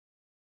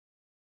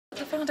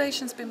the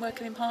Foundation's been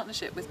working in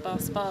partnership with Bar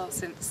Spa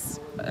since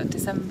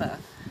December,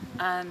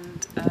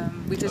 and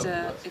we did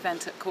an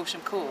event at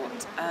Corsham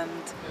Court,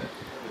 and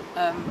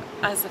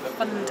as a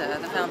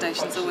funder, the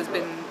Foundation's always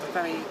been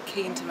very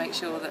keen to make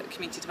sure that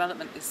community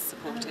development is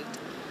supported.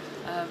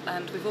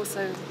 And we've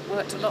also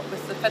worked a lot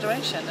with the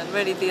Federation, and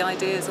really the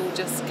ideas all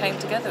just came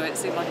together. It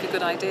seemed like a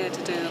good idea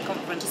to do a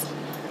conference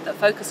that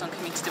focused on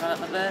community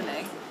development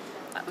learning,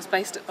 that was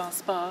based at Bar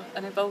Spa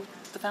and involved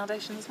the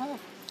Foundation as well.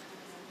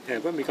 Yeah,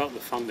 when we got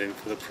the funding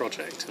for the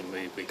project and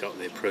we got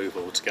the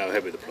approval to go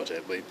ahead with the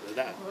project, at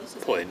that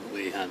point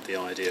we had the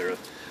idea of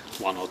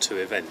 1 or 2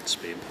 events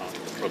being part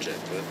of the project.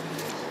 But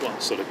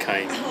what sort of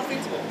came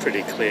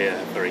pretty clear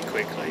very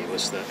quickly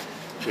was that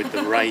with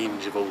the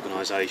range of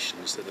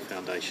organisations that the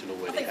Foundation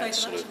already had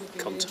sort of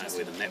contact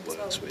with and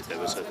networks with, there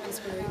was a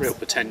real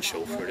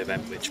potential for an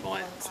event which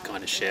might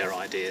kind of share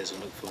ideas and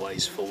look for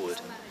ways forward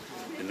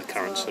in the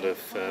current sort of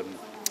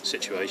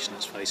situation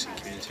that's facing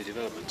community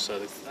development. So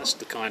that's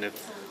the kind of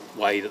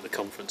way that the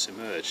conference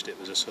emerged. It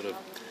was a sort of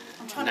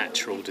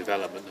natural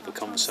development of a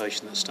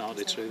conversation that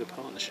started through the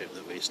partnership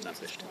that we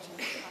established.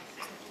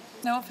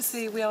 Now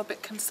obviously we are a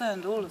bit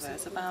concerned, all of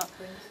us, about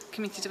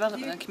community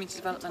development and community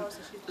development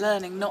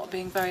learning not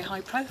being very high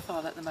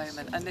profile at the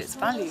moment, and its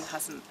value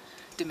hasn't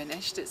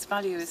diminished. Its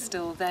value is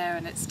still there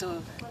and it's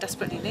still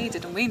desperately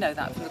needed, and we know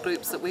that from the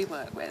groups that we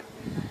work with.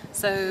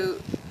 So,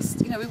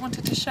 you know, we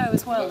wanted to show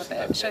as well a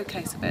bit,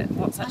 showcase a bit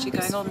what's actually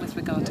going on with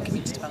regard to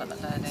community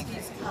development learning.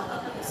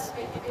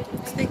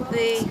 I think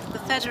the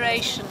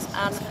Federation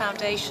and the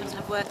Foundation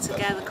have worked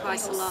together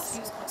quite a lot,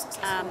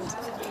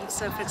 and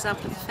so for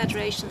example if the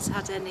Federation's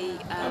had any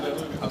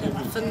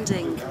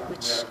funding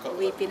which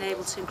we've been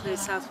able to include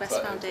South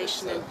West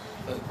Foundation in,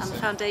 and the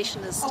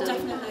Foundation has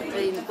done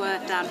the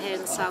work down here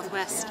in the South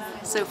West,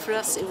 so for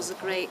us it was a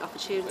great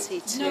opportunity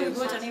to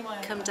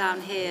come down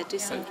here, do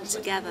something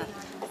together.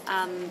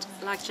 And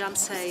like Jan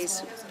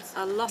says,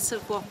 a lot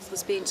of what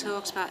was being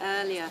talked about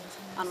earlier,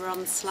 and we're on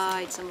the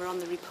slides and we're on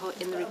the report,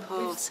 in the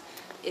report,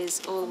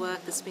 is all the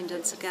work that's been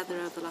done together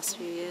over the last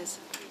few years.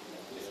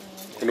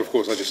 And of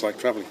course I just like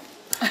travelling.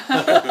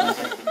 Well,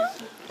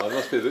 there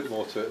must be a bit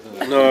more to it,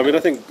 isn't it? No, I mean I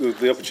think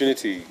the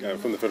opportunity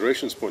from the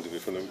Federation's point of view,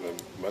 from the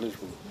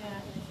management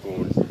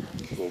board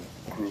or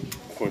group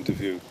point of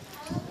view,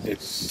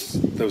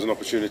 there was an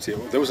opportunity,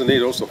 there was a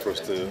need also for us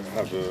to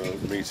have a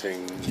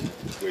meeting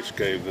which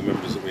gave the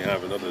members that we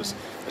have and others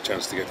a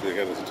chance to get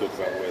together to talk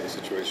about where the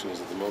situation is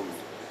at the moment.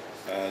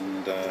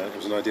 And it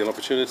was an ideal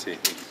opportunity,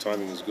 the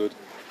timing was good,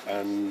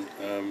 and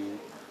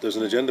there's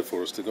an agenda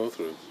for us to go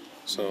through.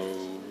 So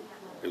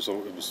it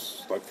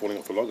was like falling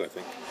off a log, I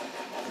think.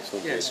 So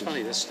yeah, it's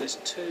funny, there's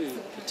 2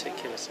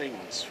 particular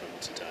things from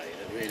today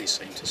that really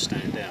seem to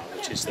stand out,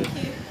 which is that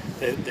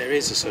there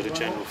is a sort of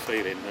general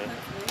feeling that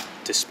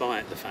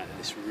despite the fact that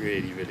it's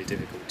really, really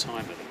difficult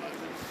time at the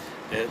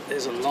moment,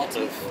 there's a lot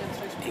of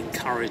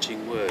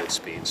encouraging words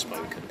being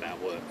spoken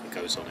about work that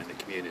goes on in the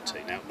community.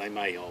 Now, they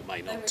may or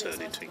may not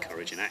turn into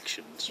encouraging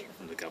actions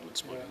from the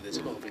government's point of view. There's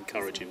a lot of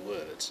encouraging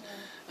words.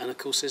 And of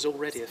course, there's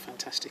already a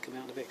fantastic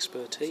amount of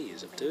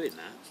expertise of doing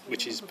that,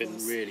 which has been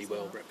really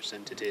well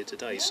represented here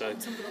today. So,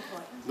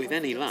 with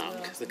any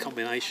luck, the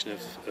combination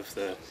of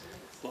the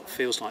what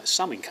feels like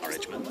some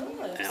encouragement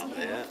out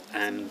there,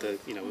 and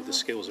with the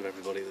skills of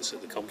everybody that's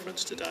at the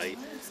conference today,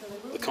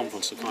 the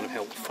conference will kind of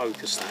help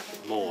focus that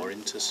more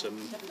into some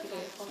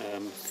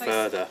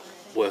further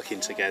working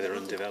together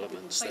and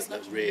developments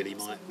that really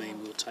might mean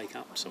we'll take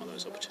up some of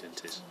those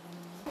opportunities.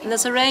 And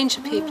there's a range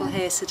of people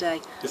here today,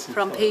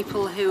 from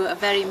people who are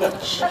very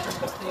much,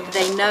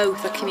 they know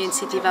that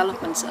community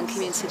development and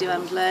community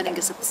development learning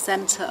is at the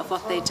centre of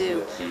what they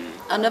do,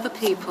 and other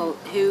people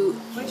who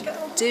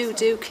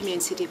do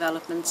community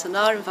development and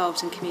are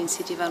involved in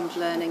community development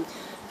learning,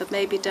 but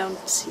maybe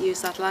don't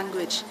use that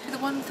language. The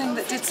one thing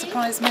that did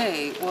surprise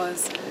me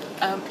was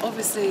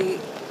obviously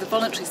the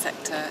voluntary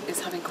sector is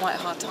having quite a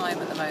hard time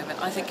at the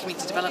moment. I think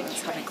community development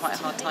is having quite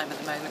a hard time at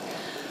the moment.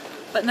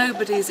 But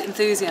nobody's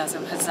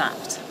enthusiasm has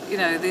zapped. You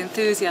know, the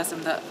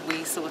enthusiasm that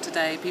we saw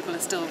today, people are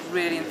still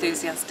really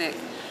enthusiastic.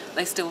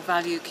 They still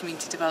value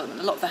community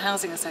development. A lot of the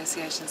housing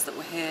associations that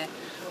were here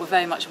were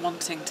very much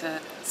wanting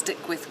to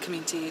stick with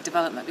community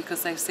development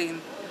because they've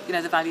seen,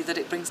 the value that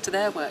it brings to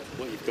their work.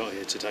 What you've got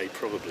here today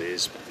probably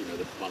is,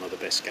 one of the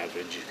best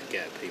gatherings you could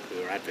get, people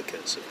who are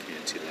advocates of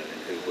community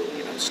learning, who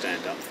will,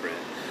 stand up for it.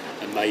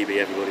 And maybe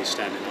everybody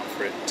standing up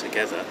for it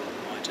together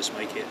might just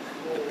make it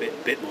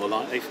a bit more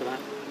likely for that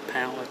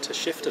power to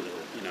shift a little,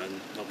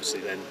 and obviously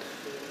then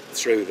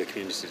through the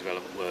community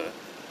development work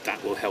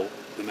that will help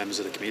the members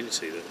of the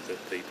community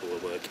that people are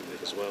working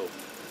with as well,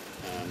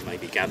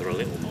 maybe gather a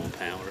little more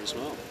power as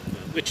well,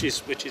 which is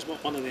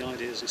what one of the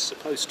ideas is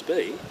supposed to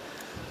be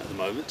at the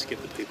moment, to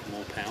give the people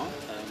more power.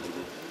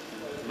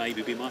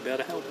 Maybe we might be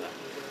able to help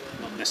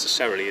that, not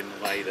necessarily in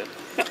the way that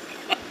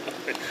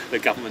the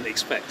government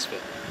expects, but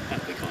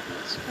that'd be quite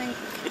nice. I think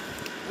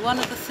one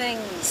of the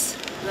things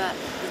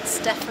that's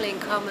definitely in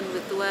common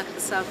with the work of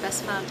the South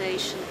West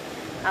Foundation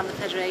and the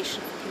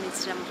Federation for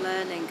Community Development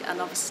Learning,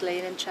 and obviously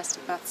an interest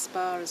of Bath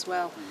Spa as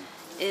well,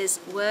 is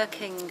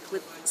working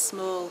with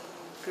small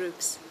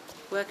groups,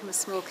 working with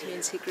small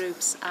community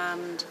groups.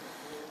 And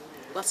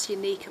what's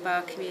unique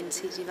about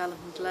community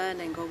development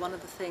learning, or one of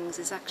the things,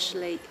 is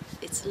actually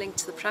it's linked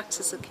to the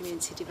practice of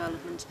community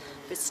development.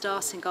 But it's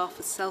starting off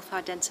with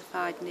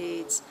self-identified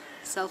needs,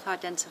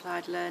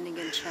 self-identified learning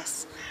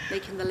interests,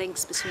 making the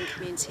links between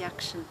community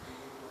action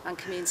and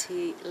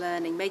community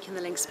learning, making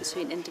the links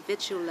between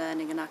individual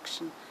learning and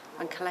action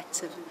and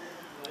collective.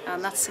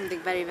 And that's something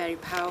very, very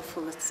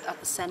powerful that's at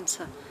the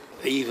centre.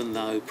 Even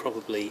though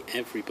probably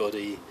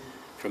everybody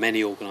from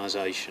any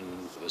organisation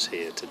that was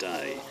here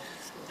today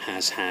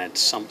has had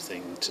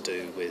something to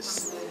do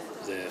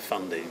with their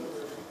funding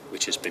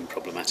which has been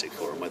problematic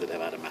for them, whether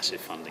they've had a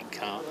massive funding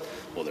cut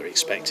or they're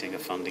expecting a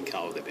funding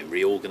cut or they've been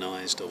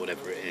reorganised or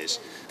whatever it is,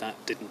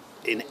 that didn't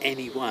in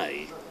any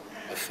way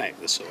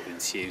affect the sort of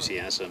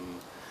enthusiasm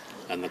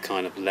and the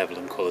kind of level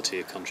and quality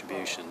of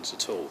contributions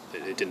at all.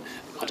 It didn't,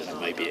 I don't know,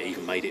 maybe it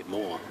even made it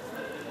more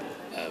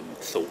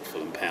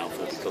thoughtful and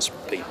powerful because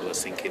people are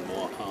thinking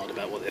more hard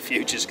about what their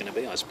future is going to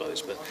be, I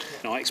suppose. But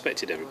I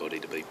expected everybody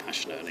to be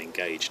passionate and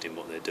engaged in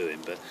what they're doing,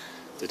 but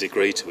the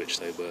degree to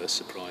which they were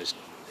surprised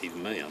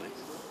even me, I think.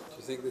 Do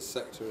you think this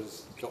sector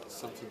has got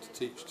something to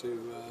teach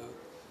to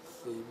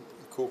the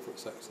corporate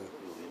sector?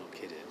 Oh, you're not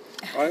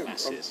kidding.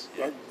 Masses.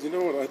 You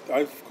know what,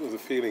 I've got the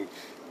feeling,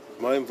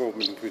 my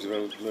involvement in community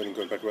development learning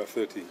going back about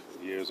 30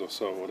 years or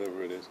so,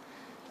 whatever it is,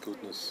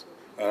 goodness,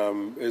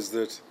 is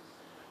that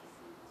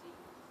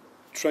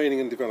training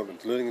and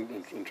development, learning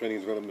and training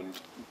and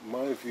development,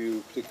 my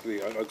view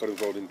particularly, I got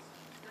involved in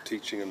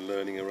teaching and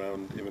learning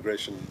around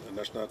immigration and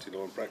nationality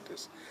law and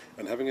practice,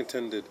 and having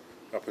attended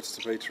a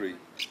participatory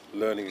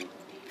learning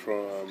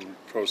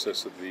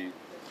process that the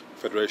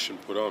Federation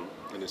put on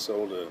in its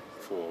older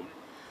form,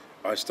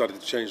 I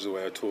started to change the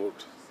way I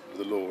taught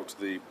the law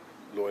to the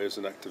lawyers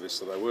and activists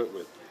that I work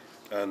with.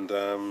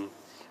 And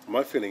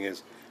my feeling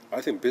is, I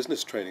think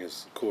business training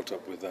has caught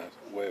up with that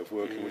way of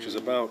working, which is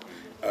about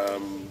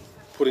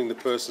putting the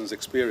person's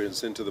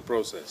experience into the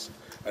process,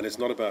 and it's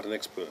not about an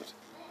expert.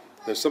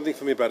 There's something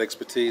for me about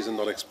expertise and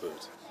not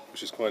expert,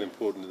 which is quite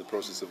important in the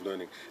process of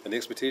learning. And the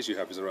expertise you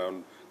have is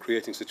around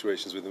creating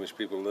situations within which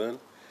people learn,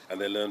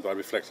 and they learn by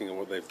reflecting on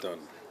what they've done,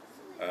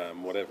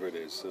 whatever it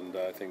is. And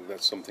I think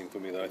that's something for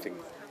me that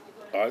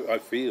I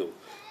feel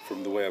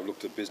from the way I've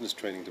looked at business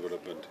training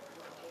development,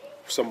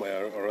 some way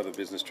or other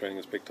business training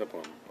has picked up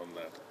on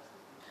that.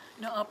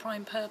 You know, our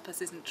prime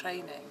purpose isn't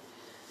training.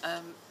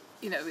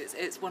 You know,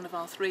 it's one of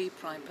our 3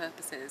 prime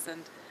purposes,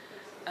 and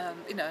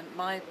you know,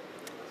 my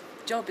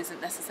job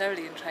isn't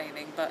necessarily in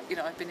training, but you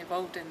know, I've been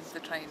involved in the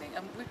training,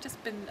 and we've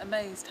just been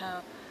amazed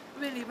how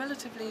really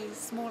relatively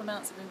small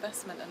amounts of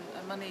investment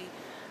and money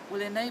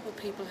will enable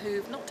people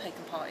who've not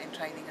taken part in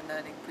training and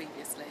learning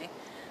previously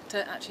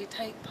to actually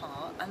take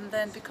part. And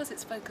then because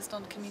it's focused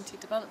on community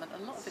development,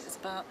 a lot of it is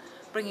about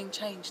bringing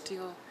change to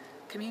your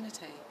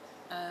community,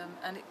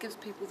 and it gives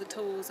people the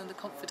tools and the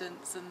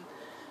confidence and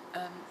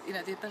you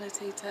know, the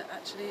ability to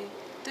actually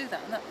do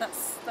that. And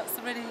that's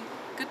the really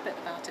good bit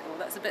about it all.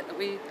 That's a bit that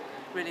we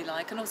really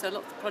like. And also a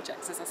lot of the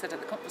projects, as I said at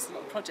the conference, a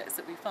lot of projects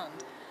that we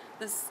fund,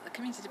 there's a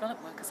community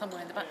development worker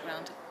somewhere in the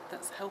background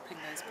that's helping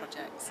those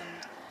projects.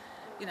 And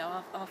you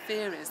know, our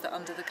fear is that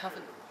under the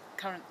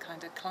current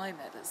kind of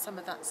climate, that some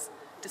of that's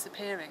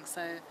disappearing.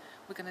 So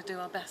we're going to do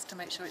our best to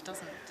make sure it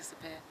doesn't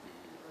disappear.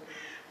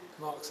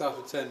 Marks out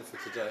of 10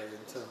 for today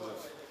in terms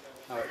of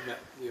how it met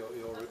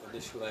your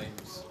initial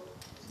aims.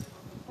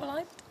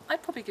 Well,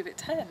 I'd probably give it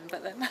 10,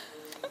 but then...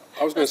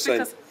 I was going to say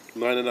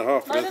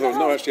 9.5, but I thought,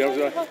 no, actually,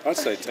 I'd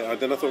say 10.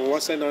 Then I thought, well, why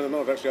say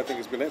 9.5? Actually, I think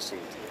it's been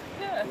excellent.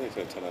 Yeah. I think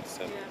it's 10 out of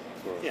 10.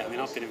 Yeah, I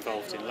mean, I've been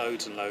involved in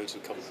loads and loads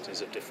of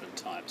conferences of different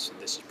types, and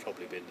this has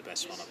probably been the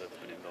best one I've ever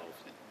been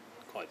involved in,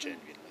 quite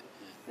genuinely.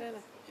 Yeah. Really?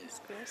 That's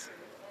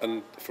good.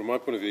 And from my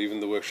point of view, even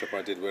the workshop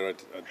I did where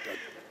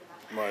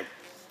my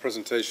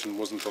presentation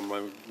wasn't on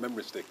my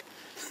memory stick,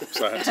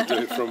 so I had to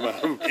do it from...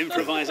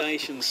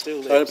 Improvisation still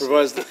lives. I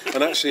improvised,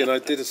 and I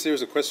did a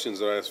series of questions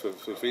that I asked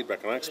for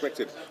feedback, and I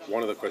expected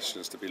one of the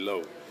questions to be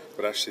low,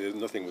 but actually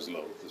nothing was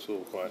low. It was all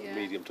quite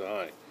medium to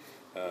high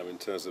in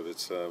terms of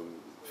its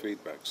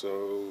feedback. So,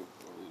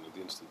 you know,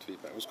 the instant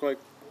feedback was quite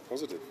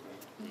positive.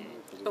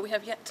 But we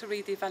have yet to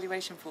read the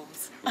evaluation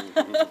forms.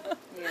 Yeah.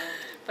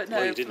 But no,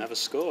 Well, you didn't have a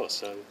score,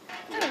 so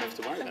you don't have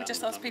to worry about it. we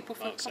just asked people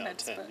for Marks out of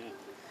comments. 10, But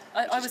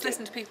yeah. I was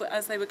listening to people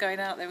as they were going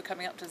out, they were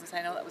coming up to us and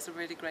saying, oh, that was a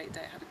really great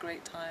day, had a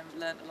great time,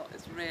 learnt a lot,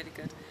 it's really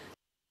good.